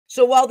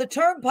So while the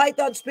term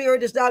Python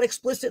spirit is not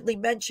explicitly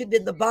mentioned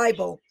in the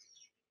Bible,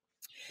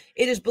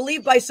 it is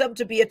believed by some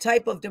to be a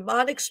type of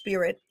demonic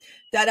spirit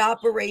that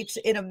operates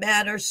in a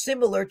manner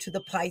similar to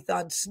the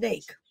python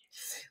snake,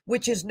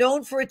 which is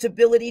known for its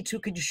ability to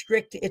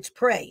constrict its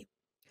prey.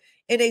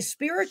 In a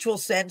spiritual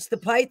sense, the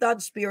python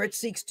spirit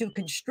seeks to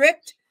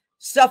constrict,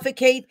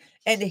 suffocate,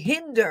 and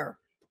hinder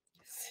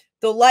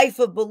the life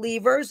of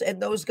believers and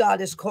those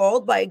God has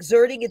called by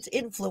exerting its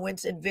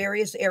influence in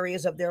various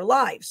areas of their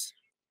lives.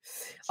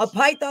 A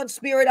python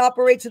spirit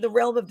operates in the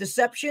realm of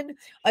deception,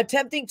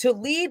 attempting to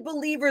lead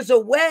believers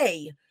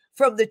away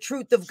from the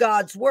truth of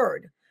God's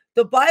word.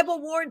 The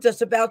Bible warns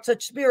us about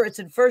such spirits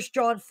in 1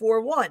 John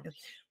 4:1,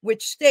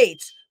 which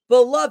states,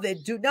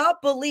 "Beloved, do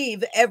not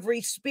believe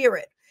every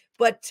spirit,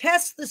 but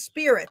test the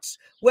spirits,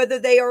 whether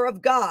they are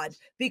of God,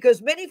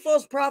 because many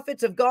false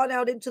prophets have gone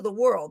out into the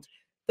world."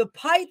 The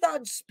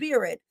python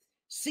spirit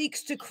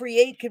seeks to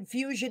create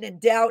confusion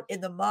and doubt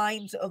in the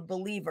minds of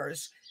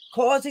believers,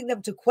 causing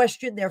them to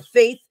question their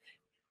faith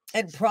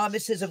and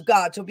promises of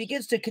God. So it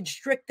begins to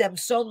constrict them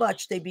so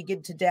much they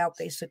begin to doubt,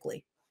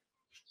 basically.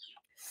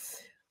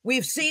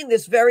 We've seen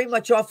this very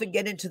much often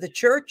get into the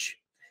church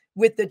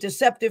with the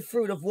deceptive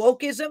fruit of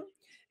wokeism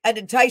and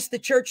entice the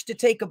church to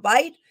take a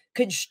bite,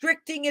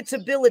 constricting its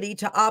ability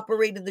to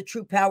operate in the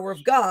true power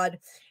of God.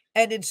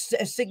 And it's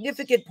a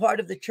significant part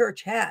of the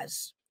church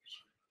has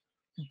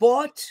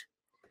bought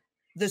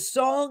the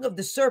song of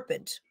the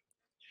serpent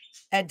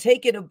and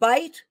taken a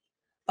bite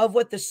of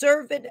what the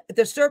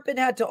serpent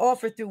had to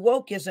offer through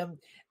wokeism,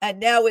 and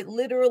now it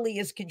literally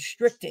is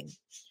constricting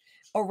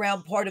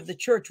around part of the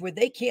church where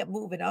they can't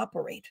move and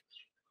operate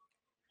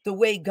the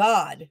way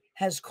God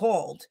has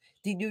called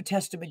the New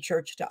Testament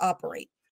church to operate.